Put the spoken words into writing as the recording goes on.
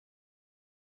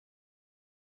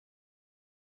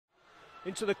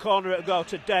into the corner. It'll go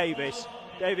to Davis.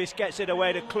 Davis gets it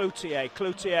away to Cloutier.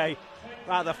 Cloutier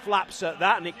rather flaps at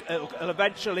that, and it'll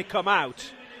eventually come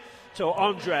out to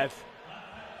Ondrev.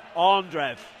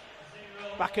 Ondrev.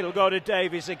 Back it'll go to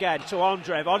Davis again, to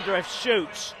Ondrev. Ondrev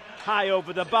shoots high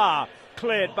over the bar.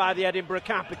 Cleared by the Edinburgh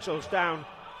Capitals down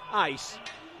ice.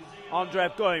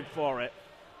 Ondrev going for it.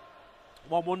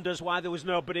 One wonders why there was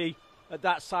nobody at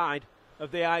that side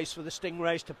of the ice for the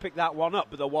Stingrays to pick that one up,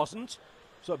 but there wasn't.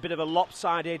 So a bit of a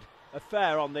lopsided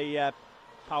affair on the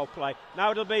power play.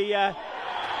 Now it'll be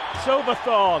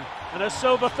Silverthorne, and has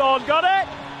Silverthorne got it?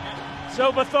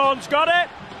 Silverthorne's got it.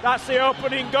 That's the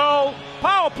opening goal.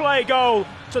 Power play goal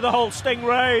to the Hull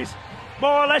Stingrays.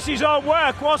 More or less his own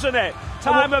work, wasn't it?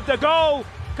 Time of the goal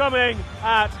coming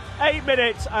at 8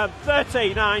 minutes and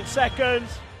 39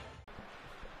 seconds.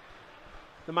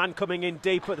 The man coming in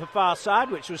deep at the far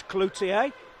side, which was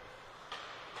Cloutier.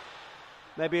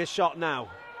 Maybe a shot now.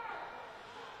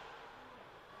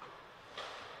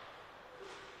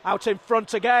 Out in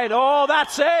front again. Oh,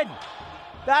 that's in.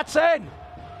 That's in.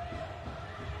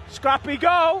 Scrappy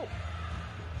goal.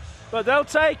 But they'll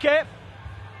take it.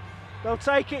 They'll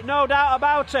take it, no doubt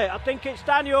about it. I think it's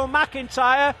Daniel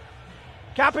McIntyre.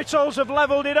 Capitals have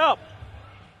levelled it up.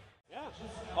 Yeah,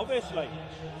 obviously.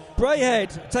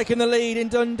 Braehead taking the lead in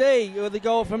Dundee with the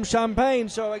goal from Champagne.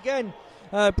 So again,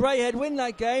 Braehead win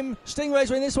that game. Stingrays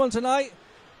win this one tonight.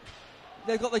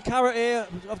 They've got the carrot here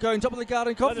of going top of the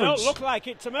Garden Conference. They don't look like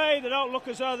it to me. They don't look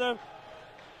as though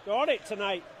they're on it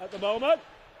tonight at the moment.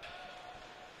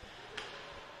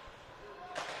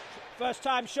 First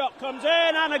time shot comes in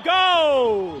and a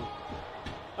goal!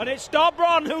 And it's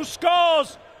Dobron who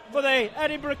scores for the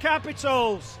Edinburgh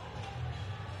Capitals.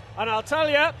 And I'll tell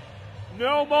you,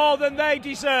 no more than they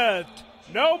deserved.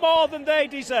 No more than they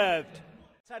deserved.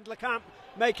 Tendler can't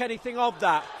make anything of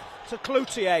that. To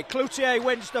Cloutier. Cloutier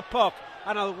wins the puck.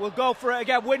 And will go for it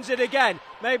again, wins it again.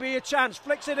 Maybe a chance,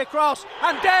 flicks it across.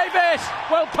 And Davis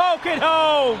will poke it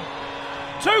home.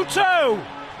 2-2.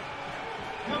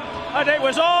 And it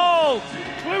was all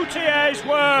Cloutier's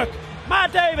work.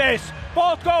 Matt Davis,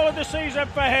 fourth goal of the season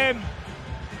for him.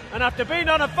 And after being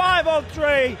on a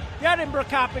 5-on-3, the Edinburgh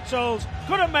Capitals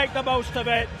couldn't make the most of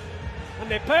it. And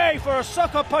they pay for a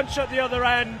sucker punch at the other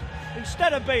end.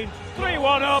 Instead of being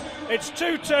 3-1 up, it's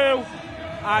 2-2.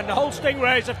 And the Hull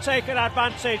Stingrays have taken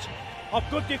advantage of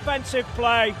good defensive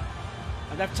play.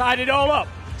 And they've tied it all up.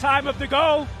 Time of the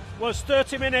goal was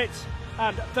 30 minutes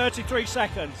and 33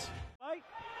 seconds.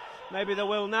 Maybe they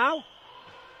will now.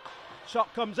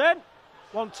 Shot comes in.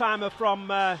 One-timer from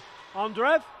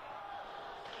Ondrev.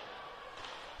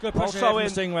 Good pressure from the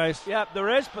Stingrays. Yeah, there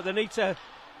is, but they need to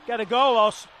get a goal,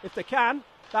 or if they can.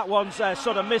 That one's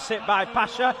sort of miss hit by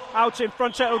Pasha. Out in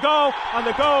front, it'll go, and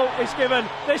the goal is given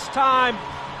this time.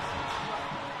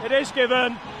 It is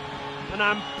given, and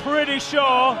I'm pretty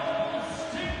sure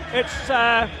it's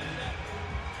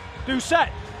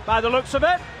Doucette by the looks of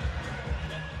it.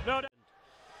 No.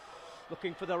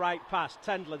 Looking for the right pass.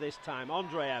 Tendler this time.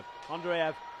 Andreev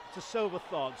to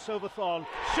Silverthorne. Silverthorne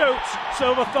shoots.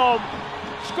 Silverthorne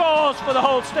scores for the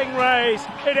Hull Stingrays.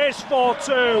 It is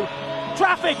 4-2.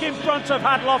 Traffic in front of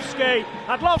Hadlovsky.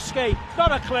 Hadlovsky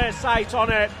got a clear sight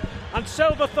on it. And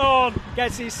Silverthorne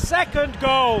gets his second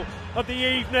goal of the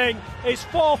evening. His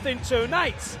fourth in 2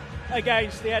 nights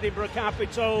against the Edinburgh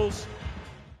Capitals.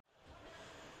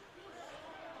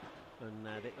 And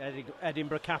the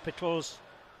Edinburgh Capitals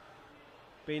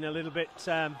been a little bit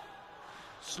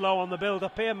slow on the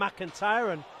build-up here.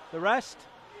 McIntyre and the rest.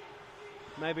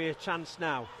 Maybe a chance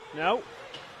now. No.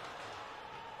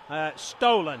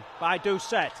 Stolen by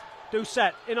Doucette.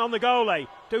 Doucette in on the goalie.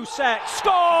 Doucette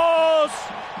scores!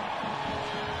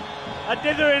 A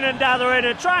dithering and dathering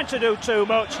and trying to do too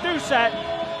much. Doucette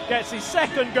gets his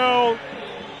second goal.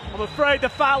 I'm afraid the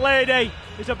fat lady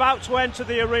is about to enter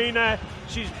the arena.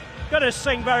 She's going to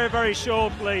sing very, very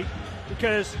shortly,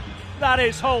 because that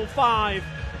is Hull 5,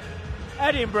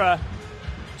 Edinburgh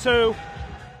 2.